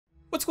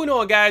What's going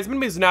on, guys? My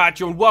name is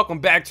Nacho, and welcome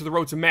back to the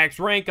Road to Max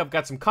Rank. I've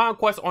got some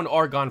conquests on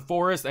Argonne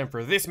Forest, and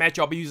for this match,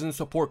 I'll be using the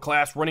support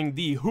class, running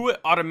the Huet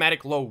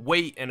Automatic Low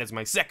Weight, and as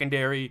my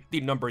secondary,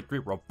 the number 3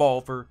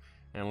 Revolver.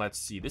 And let's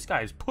see, this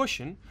guy is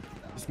pushing.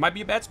 This might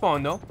be a bad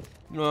spawn, though.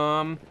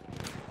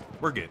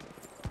 We're good.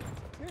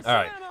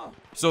 Alright,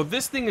 so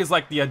this thing is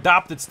like the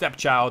adopted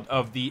stepchild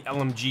of the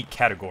LMG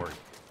category.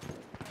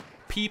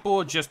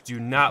 People just do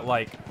not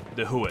like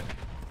the Huet.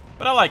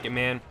 But I like it,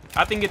 man.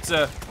 I think it's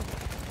a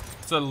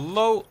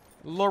low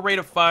rate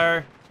of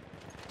fire,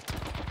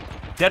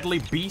 deadly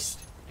beast,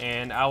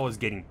 and I was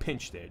getting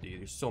pinched there, dude.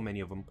 There's so many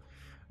of them.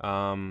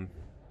 Yeah,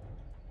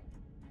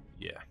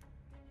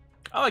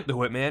 I like the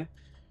Huet, man.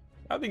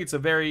 I think it's a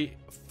very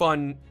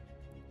fun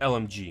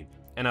LMG,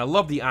 and I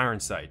love the iron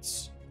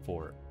sights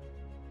for it.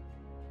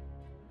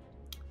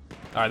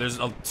 All right, there's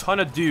a ton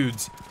of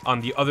dudes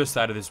on the other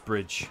side of this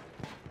bridge.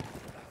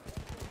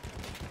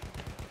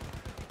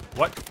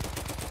 What?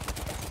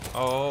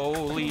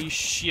 Holy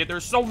shit,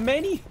 there's so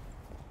many!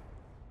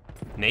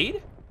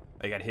 Nade?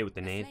 I got hit with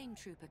the nade. Flame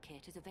trooper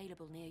kit is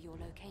available near your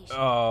location.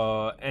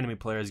 Enemy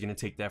player is gonna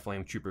take that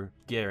flame trooper.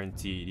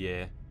 Guaranteed,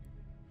 yeah.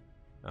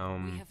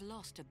 We have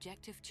lost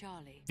objective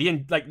Charlie.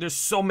 There's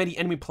so many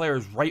enemy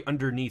players right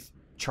underneath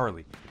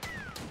Charlie.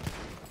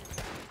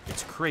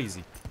 It's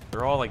crazy.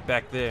 They're all like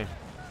back there.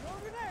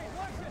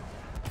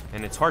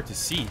 And it's hard to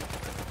see.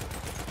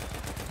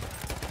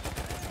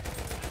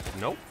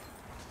 Nope.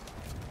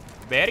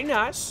 Very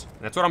nice.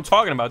 That's what I'm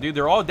talking about, dude.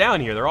 They're all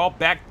down here. They're all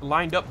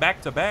lined up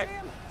back to back.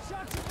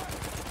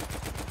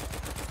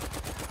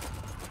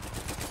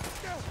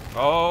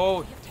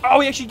 Oh,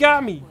 he actually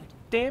got me.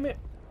 Damn it.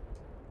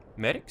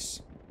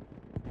 Medics?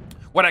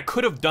 What I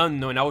could have done,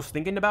 though, and I was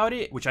thinking about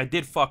it, which I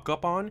did fuck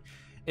up on,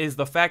 is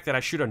the fact that I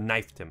should have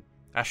knifed him.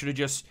 I should have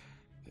just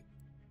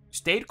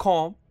stayed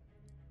calm,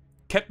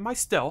 kept my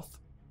stealth,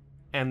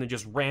 and then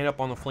just ran up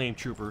on the flame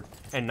trooper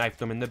and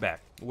knifed him in the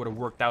back. It would have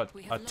worked out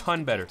a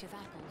ton better.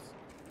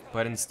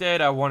 But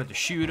instead, I wanted to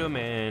shoot him,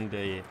 and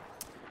it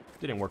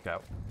didn't work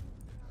out.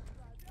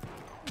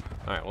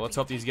 Alright, well, let's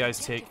hope these guys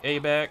take A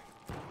back.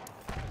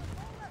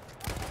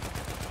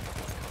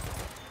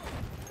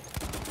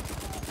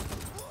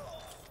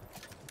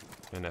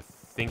 And I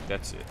think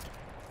that's it.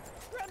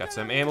 Got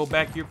some ammo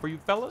back here for you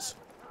fellas.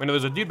 Wait, no,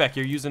 there's a dude back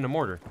here using a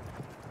mortar.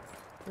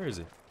 Where is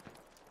he?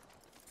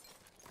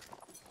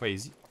 Wait,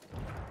 is he?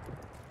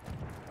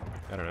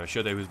 I don't know.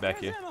 Show that who's back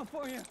here.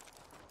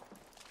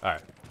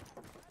 Alright.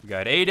 We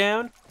got A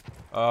down.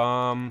 We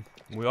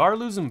are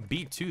losing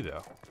B2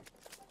 though.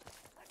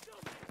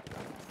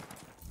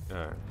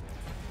 Alright.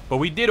 But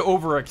we did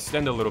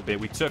overextend a little bit.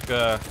 We took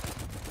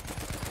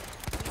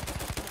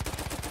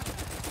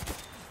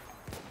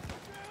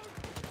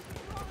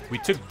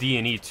D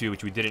and E too,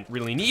 which we didn't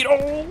really need.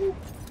 Oh!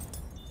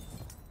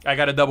 I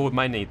got a double with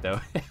my nade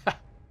though.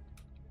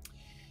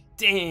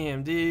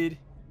 Damn, dude.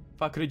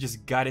 If I could have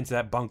just got into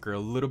that bunker a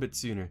little bit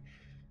sooner.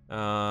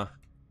 Alright,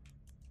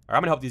 I'm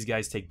gonna help these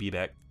guys take B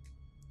back.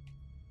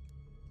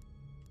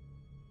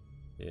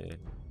 Yeah.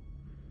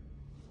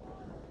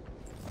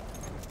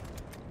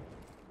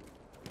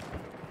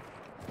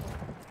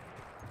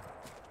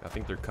 I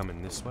think they're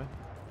coming this way.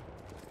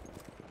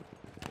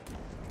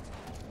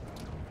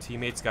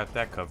 Teammates got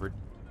that covered.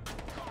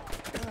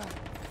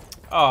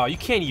 Oh, you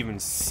can't even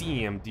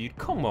see him, dude.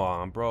 Come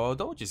on, bro.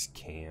 Don't just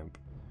camp.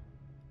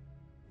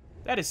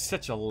 That is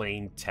such a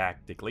lame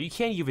tactic. Like, you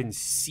can't even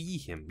see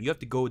him. You have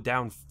to go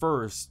down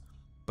first,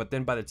 but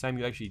then by the time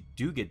you actually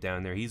do get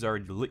down there, he's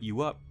already lit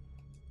you up.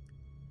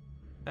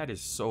 That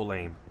is so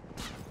lame.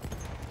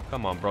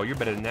 Come on, bro. You're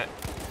better than that.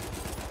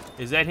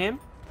 Is that him?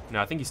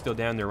 No, I think he's still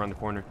down there around the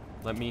corner.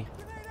 I'm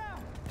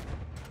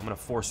gonna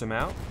force him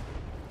out.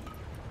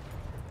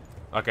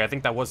 Okay, I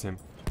think that was him.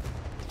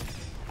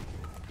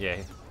 Yeah.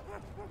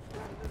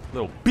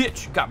 Little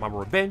bitch. Got my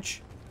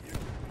revenge.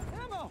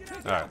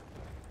 Alright.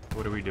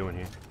 What are we doing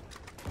here?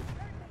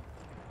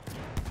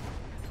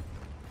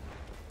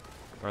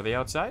 Are they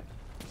outside?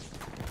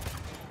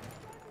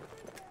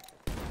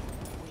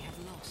 We have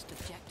lost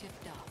objective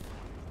Duff.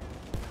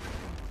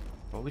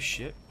 Holy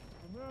shit.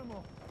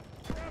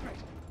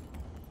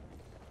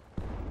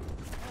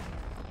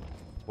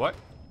 What?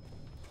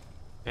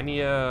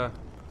 Any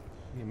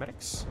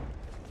medics?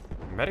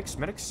 Medics?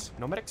 Medics?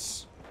 No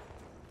medics?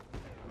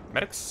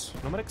 Medics?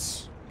 No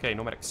medics? Okay,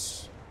 no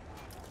medics.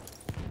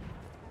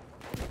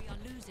 We are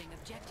losing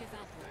objective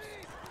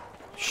apples.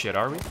 Shit,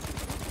 are we?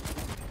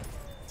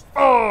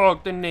 Oh,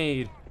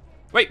 grenade.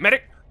 Wait,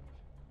 medic.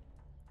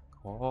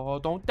 Oh,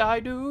 don't die,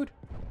 dude.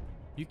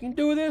 You can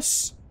do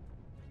this.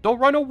 Don't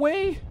run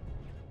away.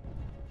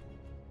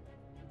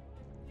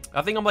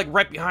 I think I'm like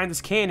right behind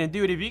this cannon,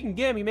 dude. If you can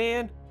get me,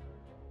 man.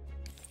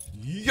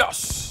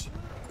 Yes.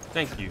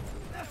 Thank you.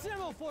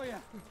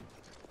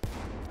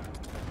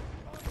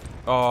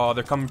 Oh,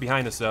 they're coming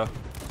behind us, though.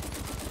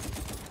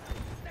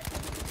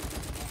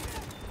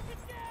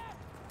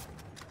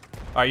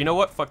 Alright, you know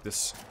what? Fuck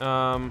this.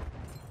 I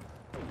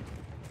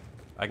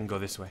can go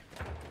this way.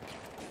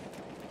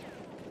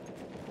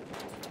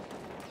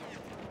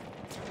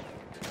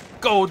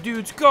 Go,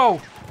 dudes, go!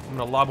 I'm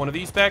gonna lob one of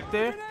these back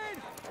there.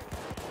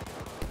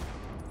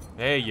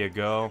 There you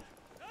go.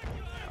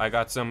 I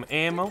got some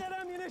ammo.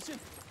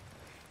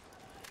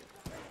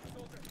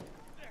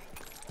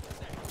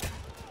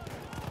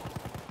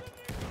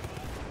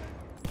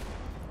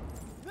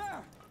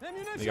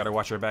 They gotta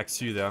watch our backs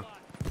too, though.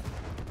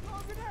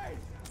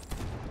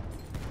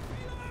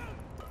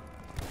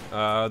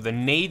 The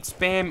nade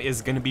spam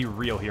is gonna be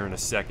real here in a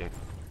second.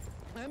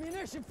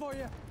 Ammunition for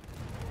you.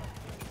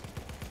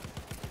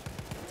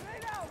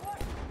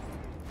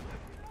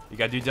 You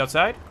got dudes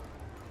outside?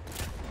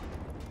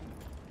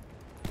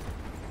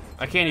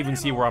 I can't even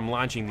see where I'm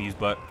launching these,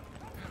 but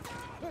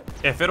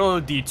if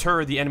it'll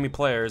deter the enemy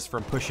players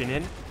from pushing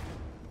in,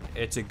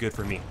 it's a good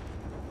for me.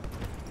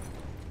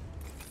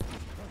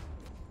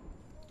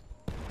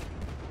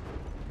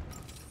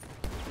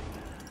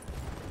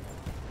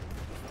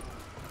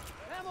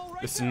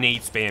 This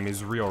nade spam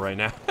is real right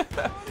now.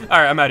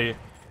 Alright, I'm out of here.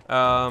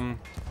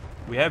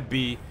 We have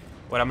B.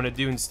 What I'm gonna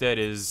do instead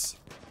is...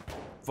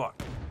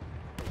 Fuck.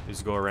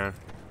 Just go around.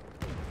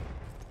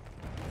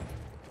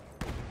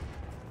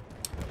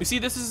 You see,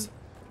 this is...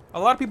 A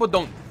lot of people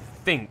don't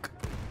think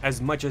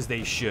as much as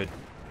they should.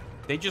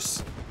 They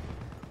just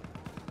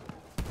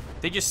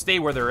stay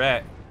where they're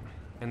at.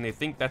 And they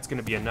think that's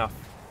gonna be enough.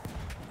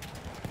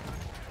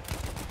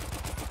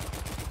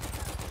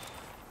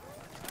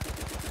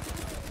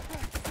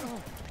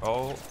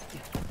 Oh.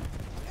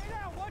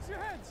 Watch your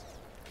heads.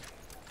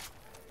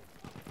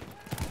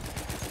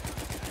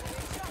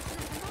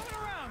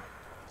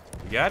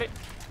 You got it?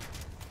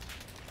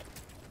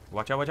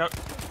 Watch out, watch out.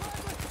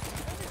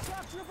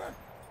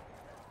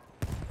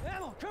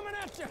 Ammo coming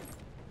at you.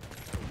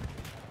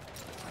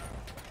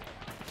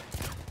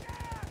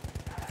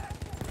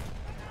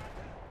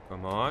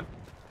 Come on.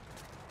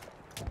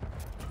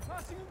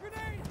 Tossing a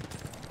grenade.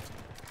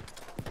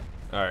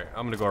 Alright,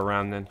 I'm gonna go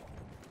around then.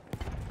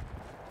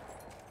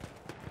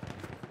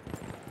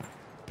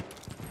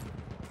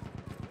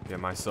 Get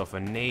myself a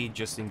nade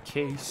just in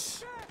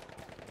case.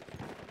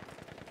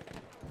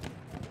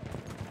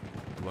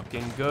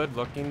 Looking good,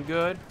 looking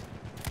good.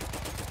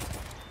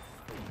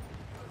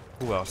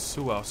 Who else?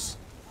 Who else?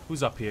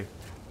 Who's up here?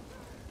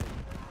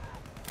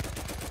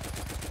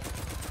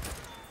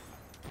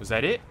 Was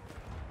that it?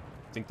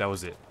 I think that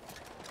was it.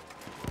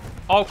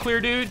 All clear,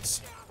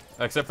 dudes.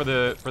 Except for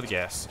the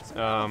gas.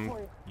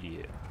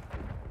 Yeah.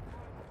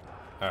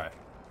 Alright.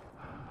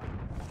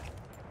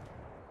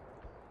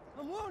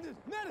 I'm wounded.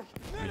 Medic.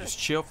 Let me just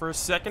chill for a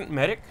second.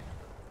 Medic.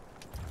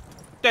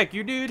 Thank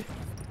you, dude.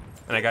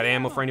 And I got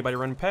ammo for anybody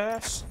running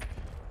past.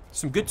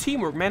 Some good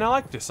teamwork, man. I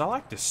like this. I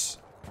like this.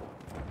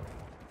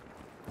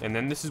 And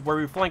then this is where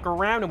we flank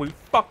around and we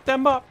fuck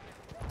them up.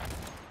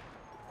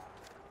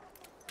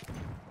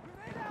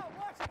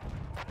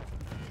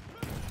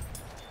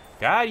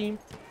 Got him.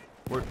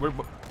 Where?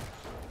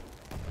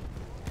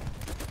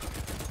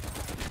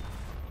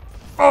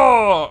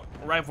 Oh!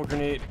 Rifle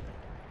grenade.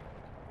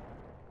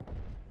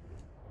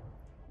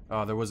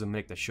 Oh, there was a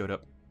medic that showed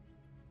up.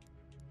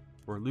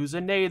 We're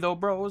losing A though,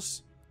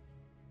 bros.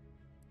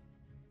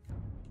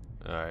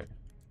 Alright.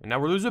 And now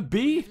we're losing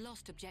B? We've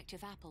lost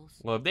objective apples.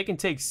 Well, if they can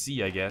take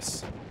C, I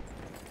guess.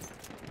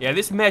 Yeah,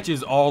 this match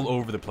is all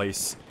over the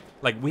place.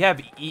 Like, we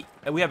have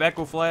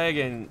Echo Flag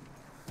and...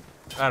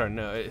 I don't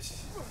know,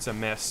 it's a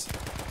mess.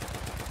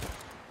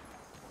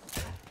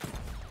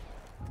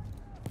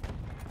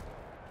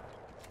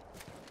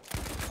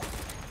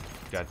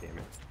 God damn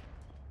it.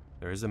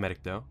 There is a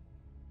medic, though.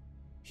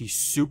 He's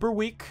super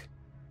weak.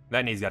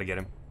 That nade's gotta get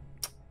him.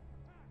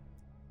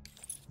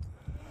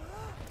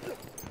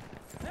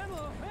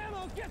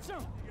 Ammo, get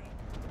some.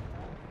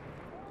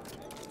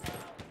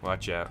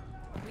 Watch out.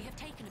 We have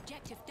taken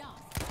objective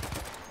Duff.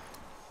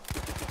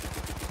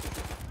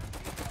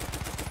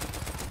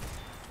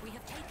 We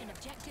have taken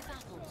objective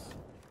apples.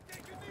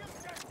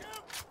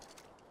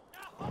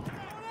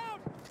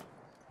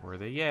 Where are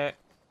they at?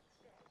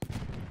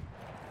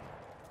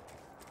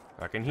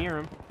 I can hear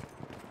him.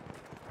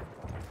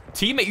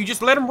 Teammate, you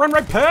just let him run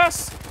right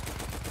past?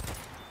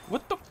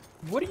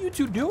 What are you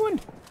two doing?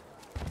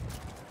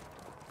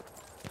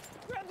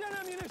 Grab that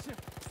ammunition.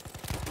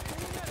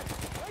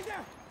 Right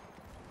there.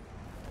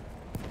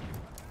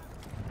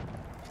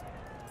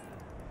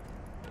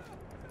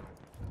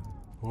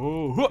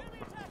 Oh, huh.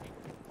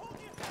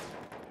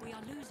 We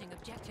are losing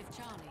objective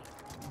Charlie.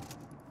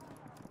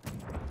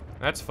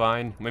 That's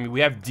fine. I mean,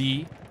 we have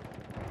D.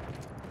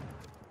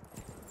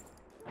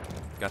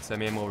 Got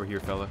some ammo over here,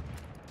 fella.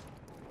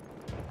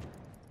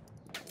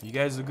 You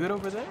guys are good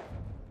over there?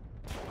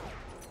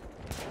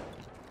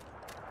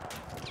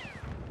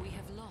 We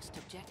have lost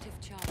objective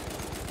Charlie.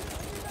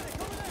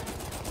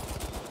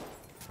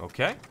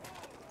 Okay.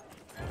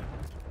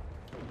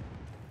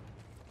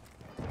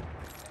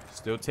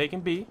 Still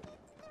taking B.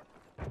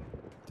 What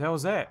the hell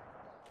was that?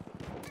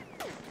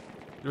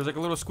 There was like a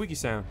little squeaky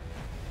sound.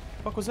 What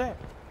the fuck was that?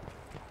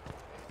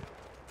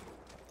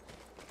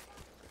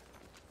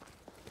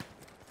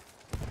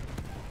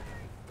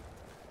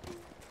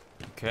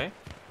 Okay.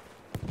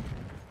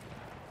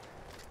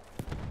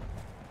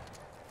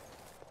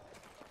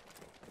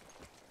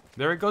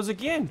 There it goes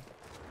again.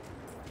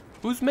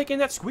 Who's making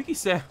that squeaky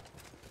sound?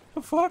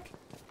 The fuck?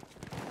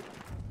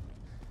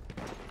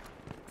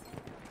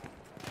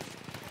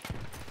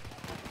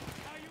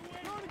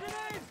 Throwing a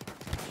grenade!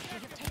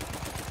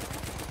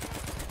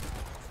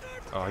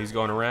 Oh, he's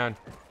going around.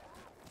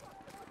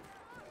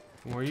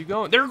 Where are you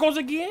going? There it goes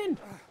again.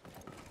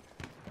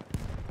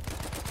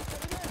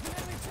 There's an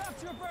enemy shock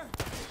trooper!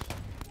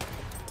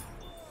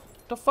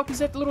 The fuck is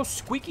that little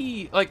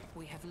squeaky? Like,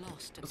 We have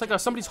lost. it's like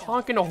somebody's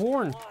honking a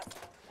horn.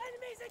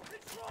 Enemies in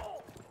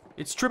control!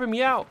 It's tripping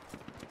me out.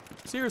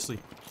 Seriously.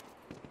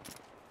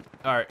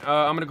 Alright,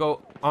 I'm gonna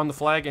go on the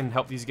flag and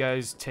help these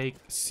guys take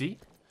C.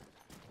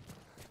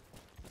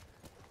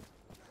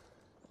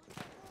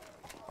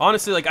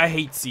 Honestly, like, I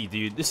hate C,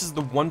 dude. This is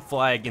the one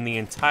flag in the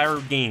entire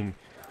game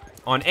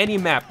on any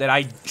map that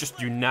I just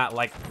do not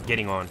like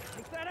getting on.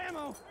 Take that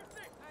ammo!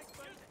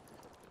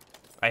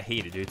 I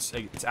hate it, dude.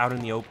 It's out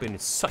in the open.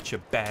 It's such a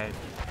bad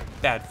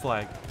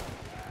flag.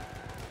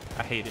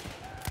 I hate it.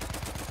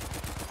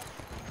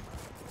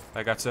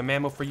 I got some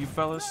ammo for you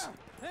fellas.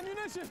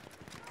 Ammunition!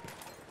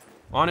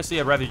 Honestly,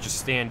 I'd rather just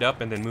stand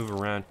up and then move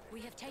around.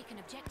 We have taken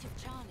objective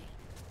Charlie.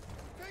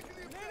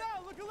 Grenade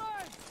out! Look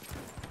alive!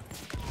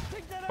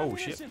 Take that Oh,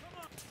 shit. ammunition!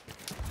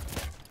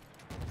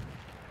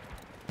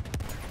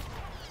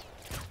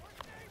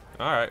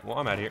 Alright, well,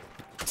 I'm out of here.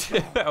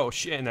 Oh,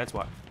 shit, and that's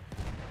why.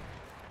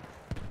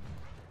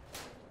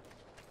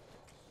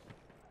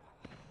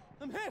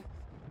 I'm hit!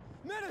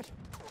 Medic!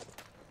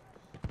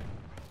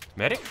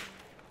 Medic?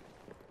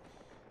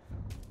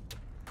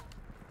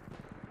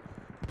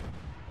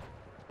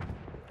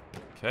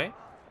 Okay.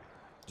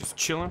 Just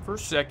chilling for a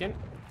second.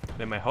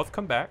 Then my health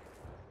come back.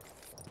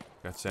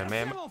 Got some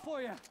ammo. Ammo for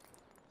you!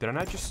 Did I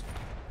not just...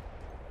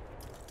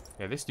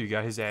 Yeah, this dude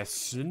got his ass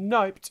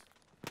sniped.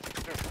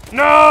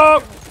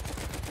 No!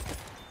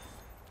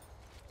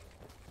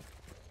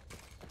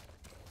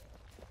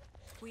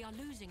 We are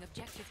losing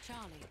objective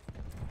Charlie.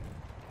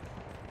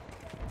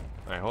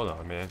 Alright, hold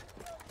on, man.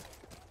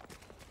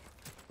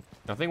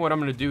 I think what I'm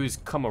gonna do is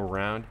come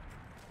around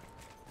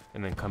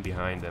and then come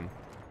behind them.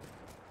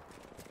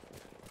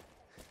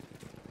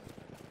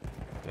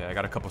 Yeah, I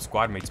got a couple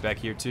squad mates back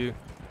here too.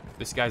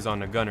 This guy's on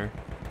the gunner.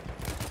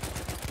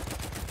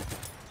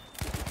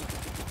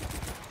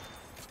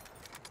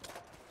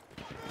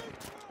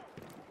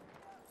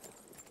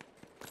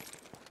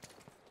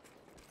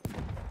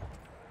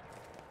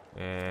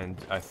 And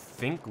I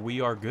think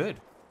we are good.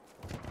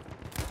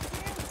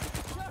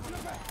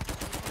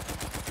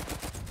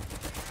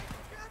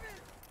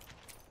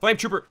 Flame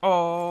trooper!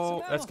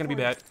 Oh, that's gonna be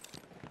bad.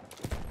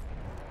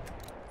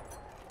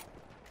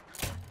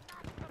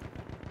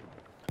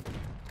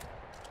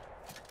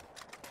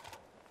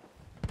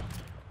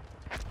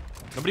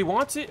 Nobody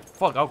wants it?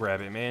 Fuck, I'll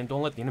grab it, man.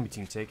 Don't let the enemy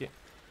team take it.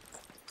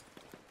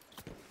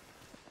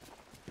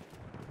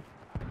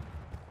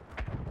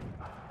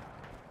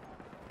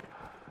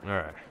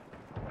 Alright.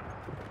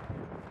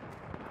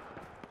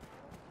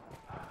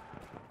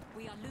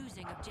 We are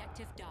losing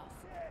objective Duff.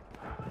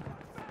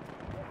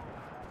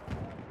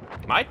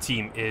 My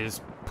team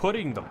is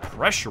putting the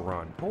pressure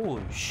on.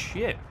 Holy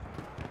shit.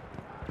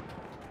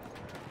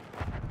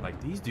 Like,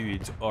 these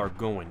dudes are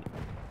going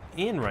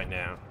in right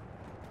now.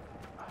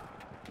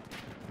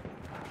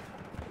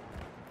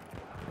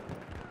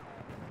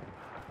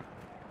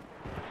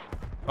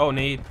 Oh,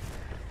 nade.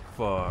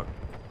 Fuck.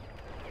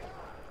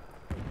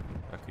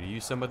 I could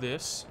use some of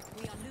this.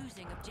 We are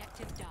losing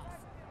objective Duff.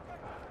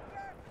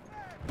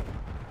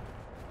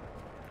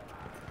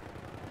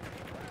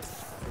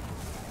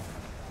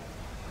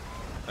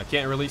 I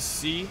can't really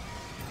see.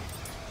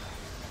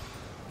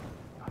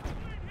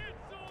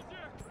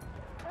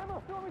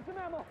 Ammo! Throw me some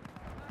ammo!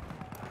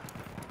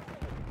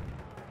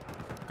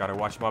 Gotta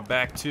watch my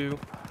back too.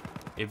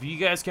 If you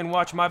guys can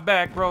watch my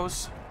back,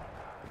 bros.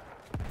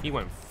 He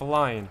went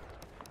flying.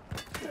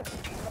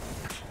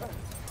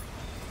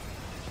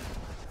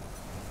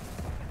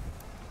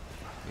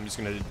 I'm just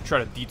gonna try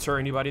to deter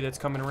anybody that's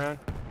coming around.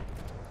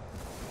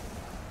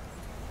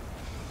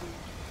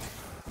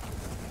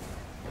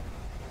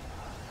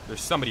 There's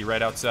somebody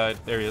right outside.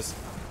 There he is.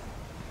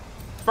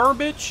 Burn,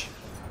 bitch!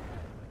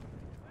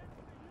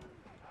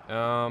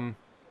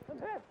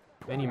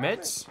 Any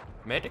meds?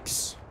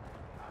 Medics?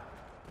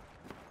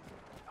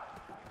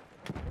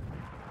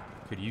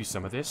 Could use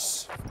some of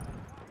this.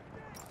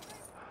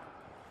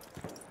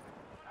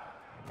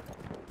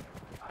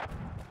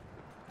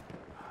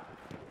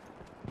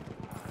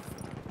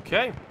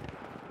 Okay.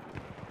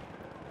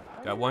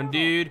 Got one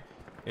dude.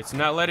 It's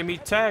not letting me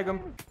tag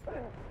him.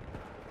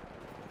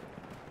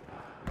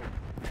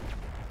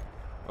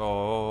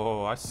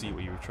 Oh, I see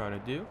what you were trying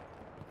to do.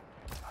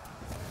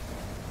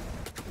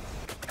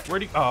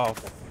 Where'd he... Oh,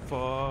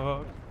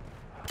 fuck.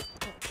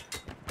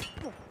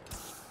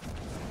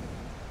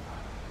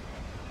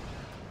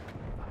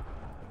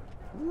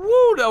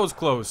 Woo, that was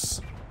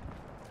close.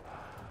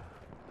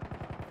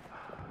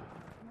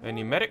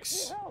 Any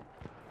medics?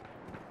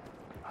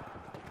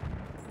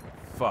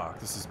 Fuck,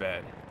 this is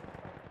bad.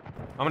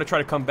 I'm gonna try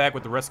to come back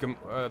with the rest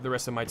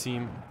of my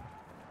team.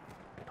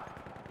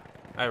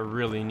 I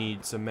really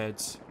need some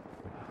meds.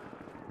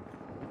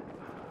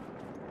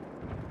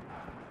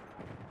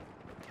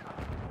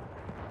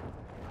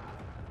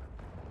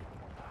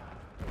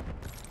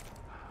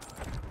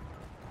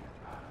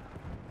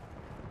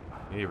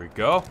 Here we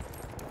go.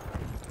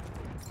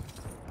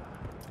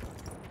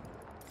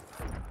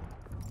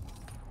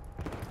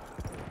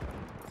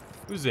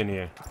 Who's in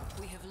here?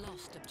 We have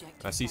lost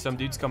objective. I see some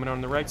dudes coming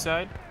on the right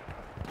side.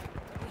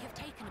 We have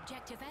taken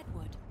objective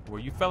Edward. Where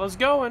you fellas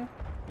going?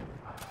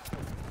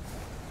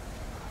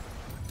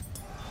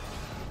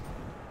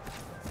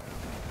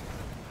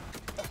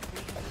 We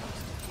have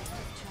lost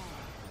objective Charlie.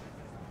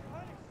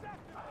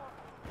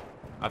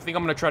 I think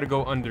I'm gonna try to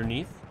go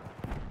underneath.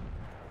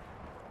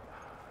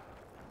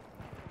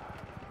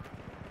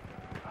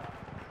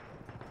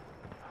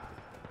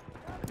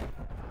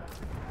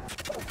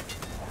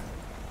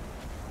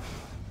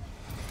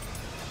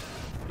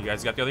 You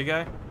guys got the other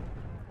guy?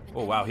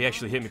 Oh wow, he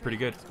actually hit me pretty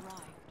good.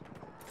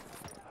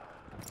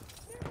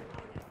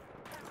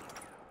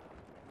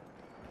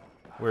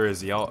 Where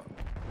is he? I'll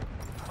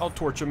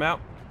torch him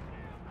out.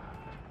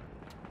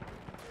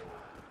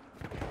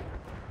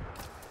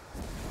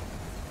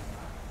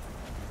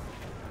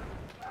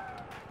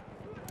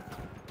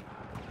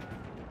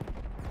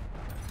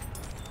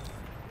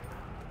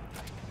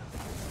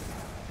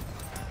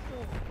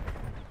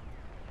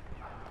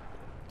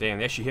 Damn,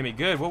 they actually hit me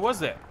good. What was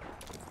that?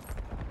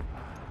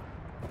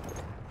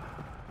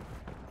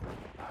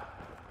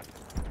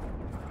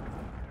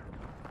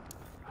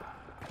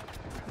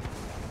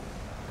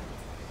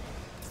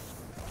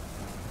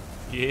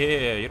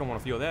 Yeah, you don't want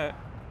to feel that.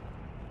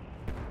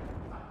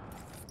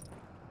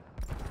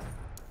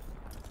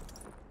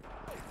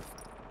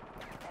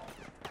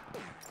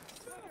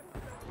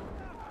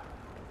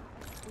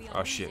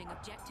 Oh shit.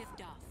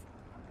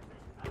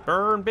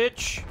 Burn,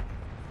 bitch.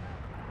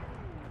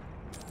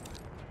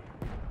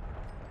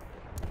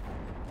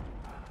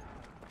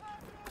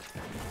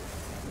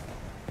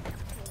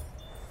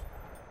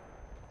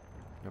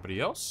 Nobody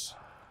else?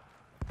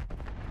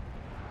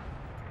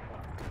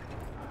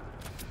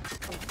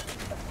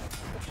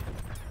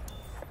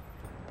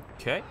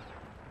 Okay.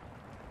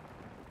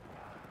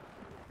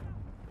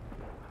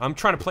 I'm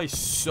trying to play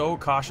so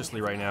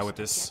cautiously right now with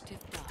this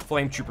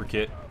Flame Trooper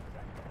kit.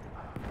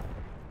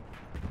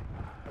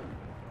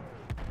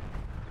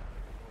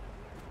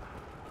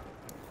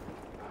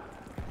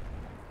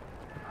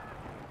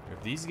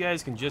 If these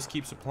guys can just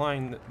keep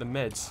supplying the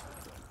meds.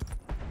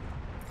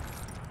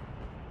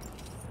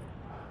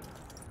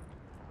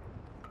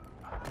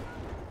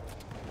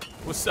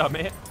 What's up,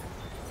 man?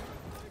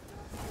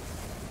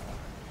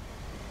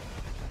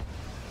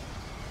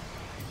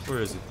 Where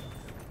is it?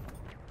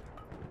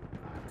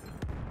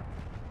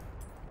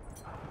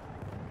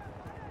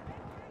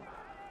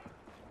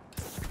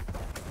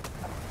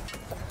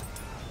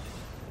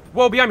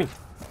 Whoa, behind me!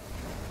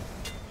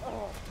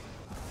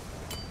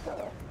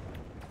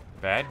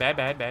 Bad, bad,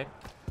 bad, bad.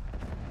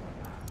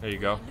 There you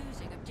go.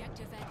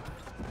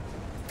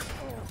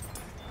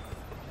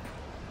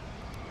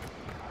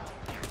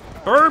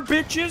 Burn,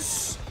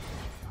 bitches!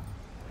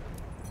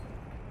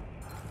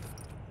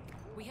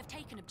 We have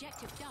taken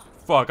objective Duff.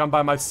 Fuck, I'm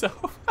by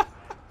myself.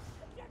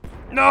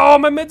 No,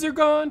 my meds are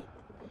gone.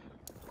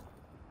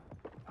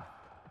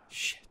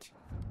 Shit.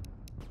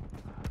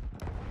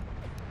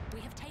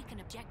 We have taken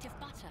objective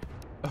Butter.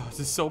 Oh,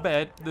 this is so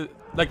bad.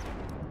 Like,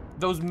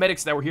 those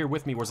medics that were here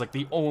with me was like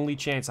the only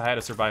chance I had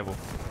of survival.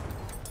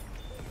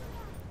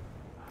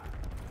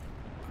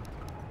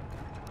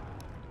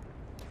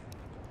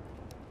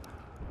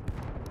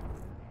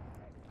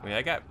 I mean,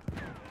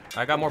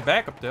 I got more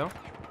backup though.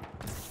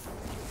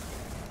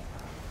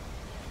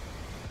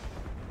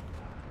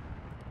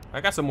 I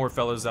got some more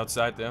fellas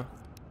outside though.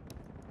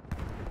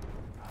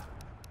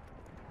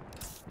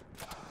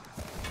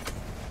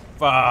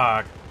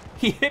 Fuck.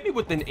 He hit me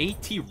with an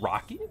AT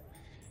rocket?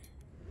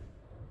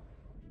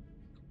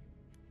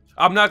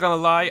 I'm not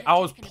gonna lie, I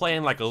was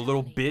playing like a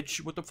little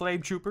bitch with the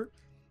Flame Trooper.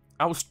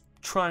 I was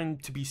trying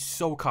to be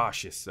so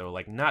cautious though,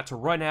 like not to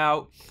run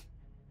out,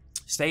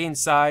 stay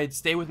inside,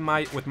 stay with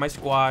my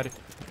squad,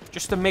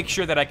 just to make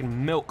sure that I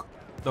can milk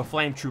the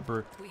Flame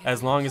Trooper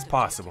as long as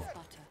possible.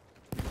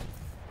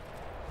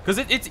 Because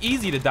it's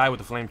easy to die with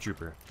the Flame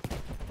Trooper.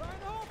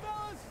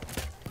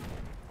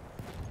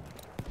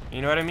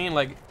 You know what I mean?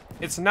 Like,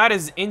 it's not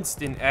as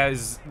instant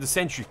as the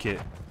Sentry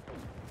Kit.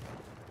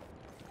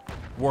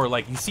 Where,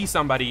 like, you see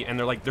somebody and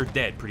they're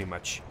dead, pretty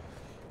much.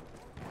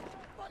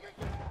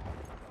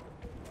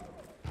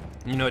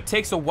 You know, it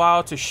takes a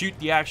while to shoot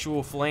the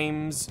actual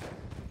flames,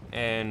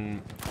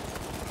 and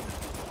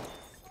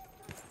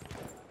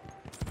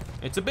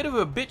it's a bit of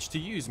a bitch to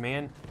use,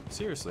 man.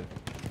 Seriously.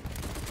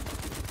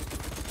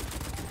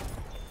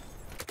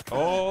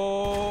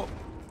 Oh,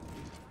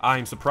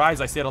 I'm surprised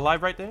I stayed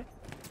alive right there.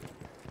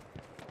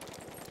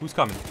 Who's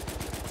coming?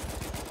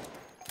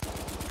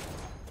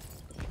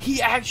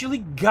 He actually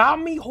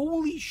got me.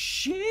 Holy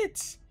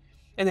shit.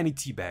 And then he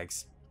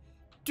teabags.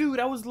 Dude,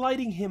 I was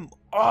lighting him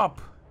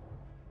up.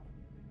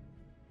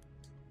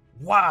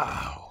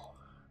 Wow.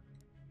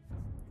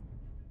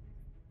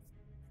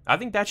 I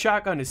think that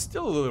shotgun is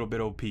still a little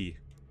bit OP.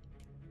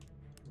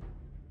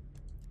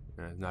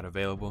 Not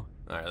available.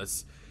 Alright,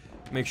 let's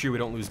make sure we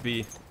don't lose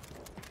B.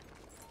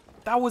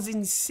 That was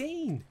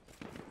insane.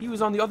 He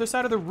was on the other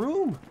side of the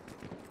room.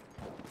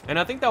 And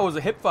I think that was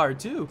a hip fire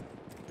too.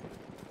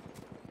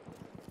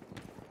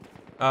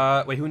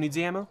 Wait, who needs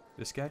the ammo?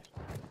 This guy?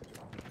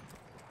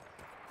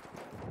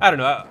 I don't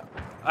know.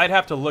 I'd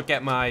have to look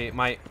at my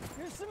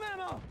Here's some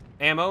ammo.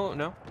 ammo.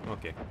 No?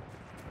 Okay.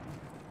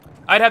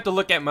 I'd have to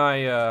look at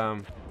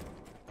my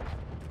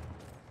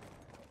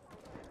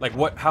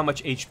like how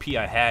much HP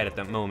I had at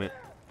that moment.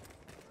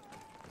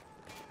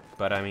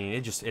 But I mean,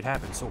 it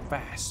happened so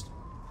fast.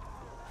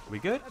 We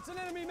good? That's an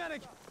enemy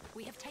medic.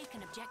 We have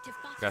taken objective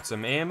Butter. Got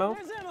some ammo.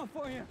 There's ammo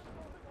for you.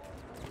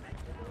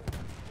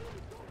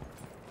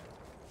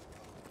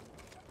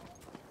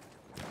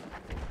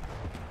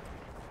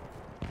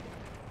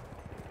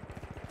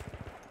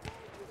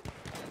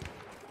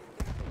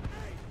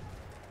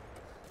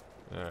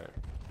 Alright.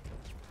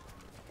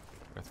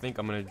 I think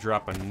I'm gonna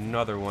drop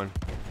another one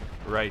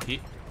right here.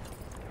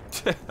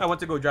 I went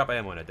to go drop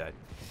ammo and I died.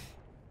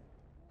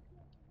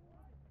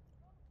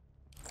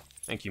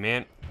 Thank you,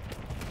 man.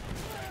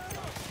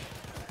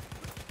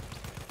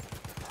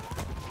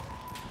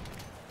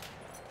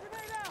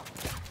 Grenade out.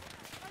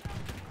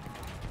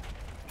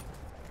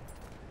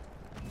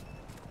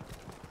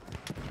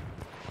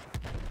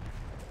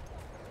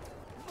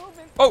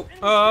 Moving. Oh,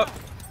 Grenade out.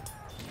 Alive.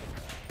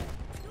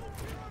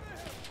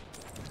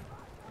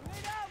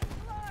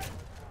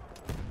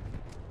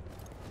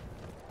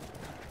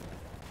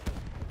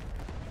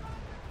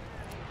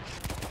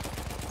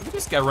 look at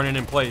this guy running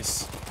in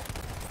place.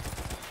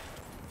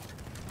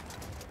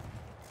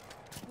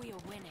 We are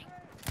winning.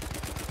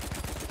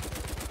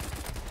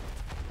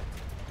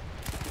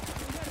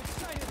 Don't get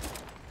excited.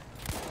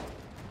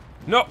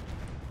 No,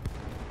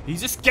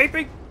 he's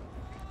escaping.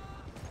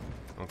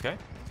 Okay.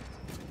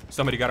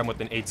 Somebody got him with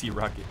an AT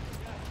rocket.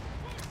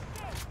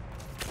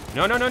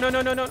 No, no, no, no,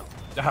 no, no, no.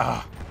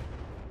 Ah.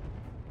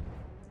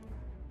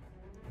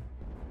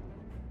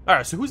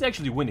 Alright, so who's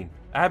actually winning?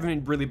 I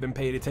haven't really been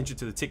paying attention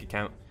to the ticket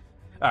count.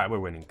 Alright, we're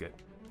winning. Good.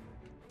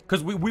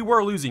 Because we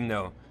were losing,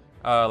 though.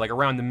 Like,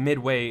 around the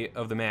midway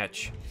of the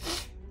match.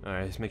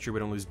 Alright, let's make sure we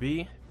don't lose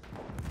B.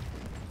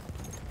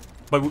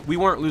 But we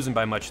weren't losing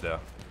by much, though.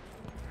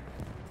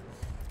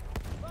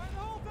 Fire in the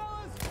hole,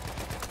 fellas.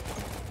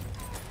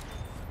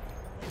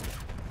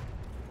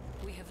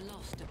 We have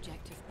lost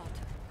objective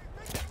Butter.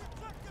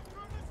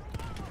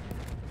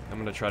 I'm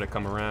gonna try to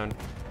come around.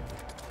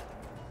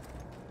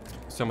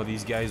 Some of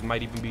these guys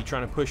might even be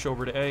trying to push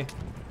over to A.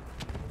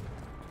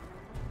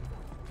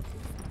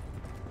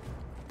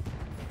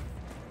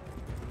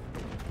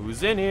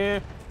 Who's in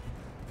here?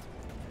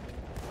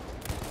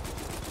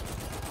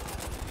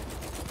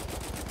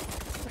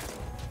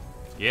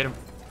 Get him.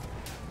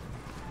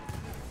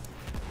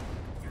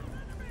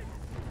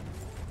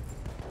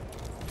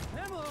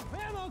 Ammo,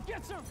 ammo,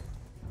 get some.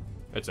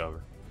 It's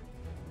over.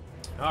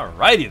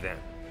 Alrighty then.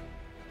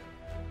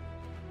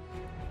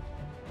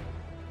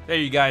 There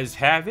you guys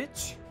have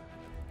it.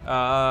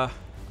 That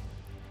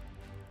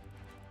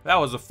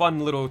was a fun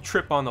little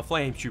trip on the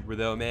Flame Trooper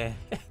though, man.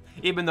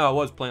 Even though I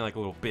was playing like a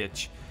little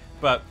bitch.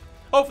 But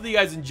hopefully you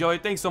guys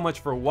enjoyed. Thanks so much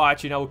for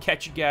watching. I will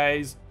catch you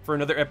guys for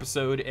another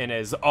episode. And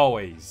as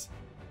always,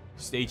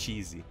 stay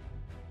cheesy.